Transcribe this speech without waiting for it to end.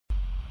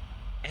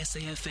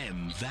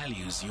SAFM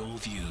values your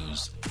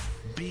views.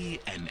 Be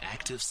an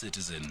active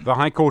citizen. The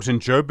High Court in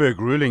Joburg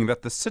ruling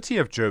that the City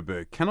of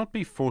Joburg cannot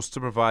be forced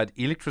to provide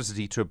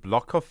electricity to a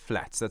block of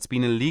flats that's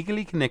been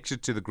illegally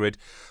connected to the grid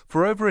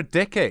for over a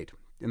decade.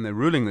 In the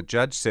ruling, the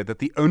judge said that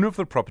the owner of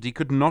the property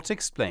could not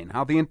explain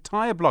how the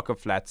entire block of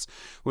flats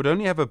would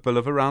only have a bill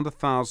of around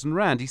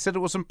R1,000. He said it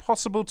was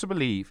impossible to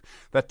believe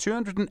that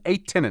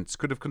 208 tenants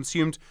could have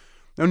consumed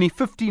only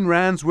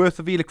R15 worth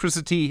of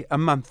electricity a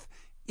month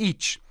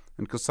each.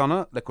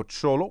 Nkosana,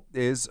 Lekotjolo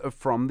is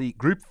from the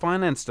Group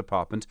Finance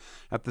Department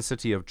at the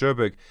City of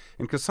Joburg.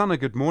 Nkosana,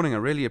 good morning. I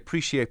really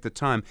appreciate the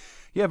time.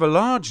 You have a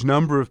large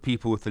number of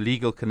people with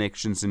illegal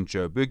connections in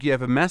Joburg. You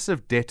have a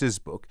massive debtors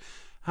book.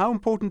 How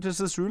important is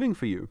this ruling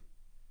for you?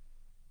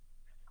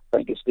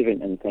 Thank you,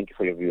 Stephen, and thank you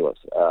for your viewers.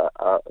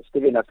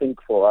 Stephen, I think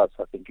for us,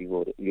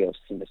 you have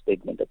seen the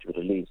statement that you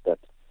released that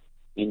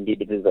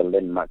indeed it is a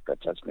landmark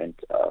judgment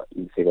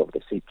in favor of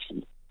the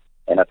city.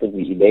 And I think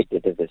we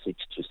elated as a city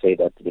to say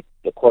that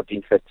the court,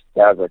 in fact,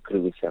 does agree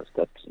with us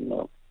that,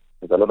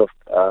 there's a lot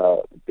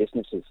of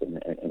businesses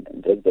and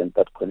residents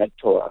that connect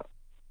to our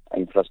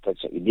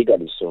infrastructure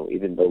illegally. So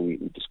even though we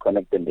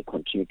disconnect them, they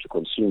continue to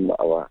consume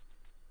our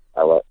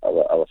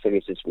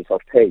services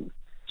without paying.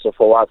 So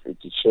for us, it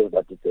shows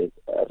that it's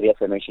a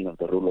reaffirmation of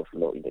the rule of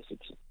law in the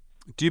city.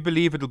 Do you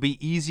believe it'll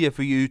be easier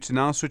for you to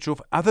now switch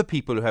off other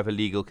people who have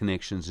illegal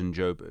connections in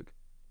Joburg?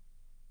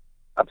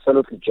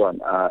 Absolutely, John.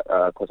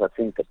 Because I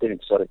think,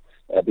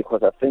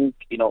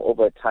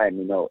 over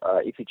time,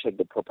 if you check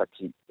the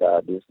property,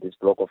 this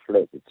block of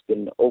flats, it's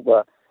been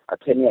over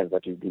 10 years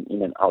that we've been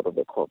in and out of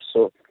the court.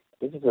 So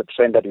this is a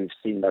trend that we've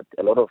seen, that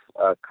a lot of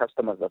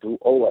customers that who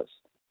owe us,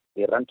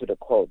 they run to the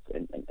court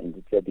and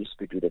declare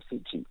dispute with the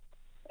city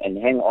and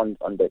hang on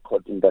the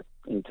court in that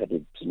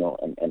interdict,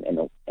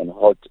 and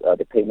hold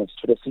the payments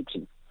to the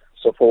city.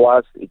 So for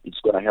us, it's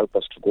going to help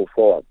us to go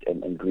forward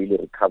and really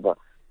recover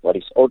what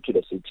is owed to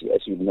the city.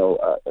 As you know,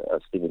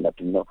 Stephen,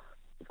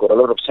 we've got a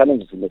lot of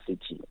challenges in the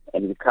city,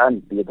 and we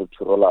can't be able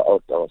to roll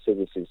out our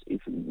services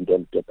if we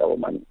don't get our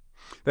money.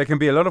 There can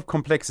be a lot of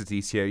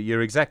complexities here.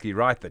 You're exactly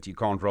right that you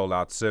can't roll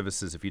out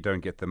services if you don't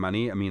get the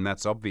money. I mean,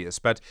 that's obvious.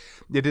 But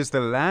it is the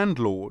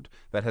landlord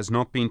that has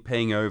not been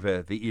paying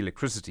over the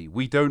electricity.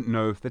 We don't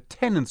know if the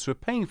tenants were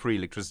paying for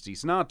electricity.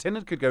 So now a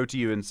tenant could go to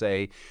you and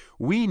say,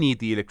 we need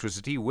the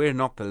electricity, we're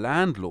not the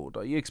landlord.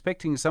 Are you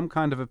expecting some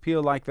kind of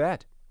appeal like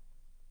that?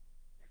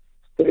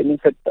 In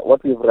fact,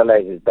 what we've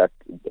realized is that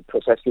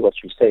precisely what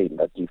you're saying,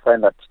 that you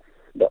find that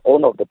the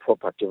owner of the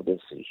property of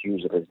this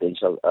huge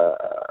residential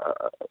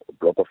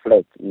block of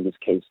flats, in this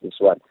case, this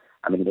one,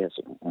 there's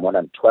more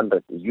than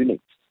 200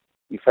 units.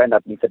 You find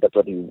that, in fact, that's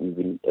what we've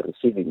been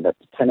receiving, that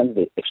the tenants,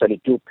 they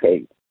actually do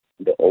pay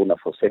the owner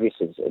for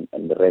services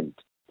and the rent.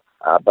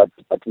 But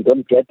we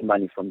don't get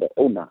money from the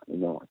owner,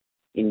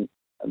 In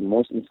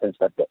most instances,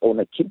 that the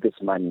owner keep this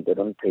money, they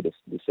don't pay the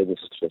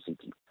services to the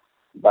city.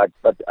 But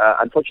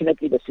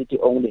unfortunately, the city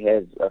only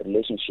has a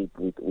relationship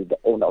with the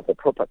owner of the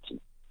property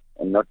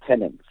and not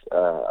tenants.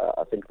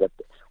 I think that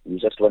we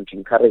just want to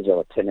encourage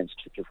our tenants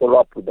to follow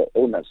up with the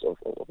owners of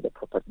the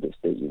property they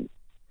stay in.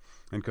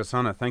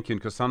 Nkosana, thank you.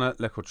 Nkosana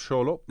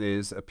Lekotjolo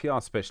is a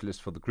PR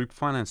specialist for the Group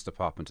Finance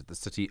Department at the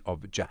City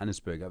of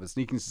Johannesburg. I have a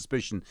sneaking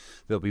suspicion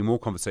there'll be more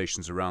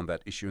conversations around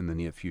that issue in the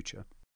near future.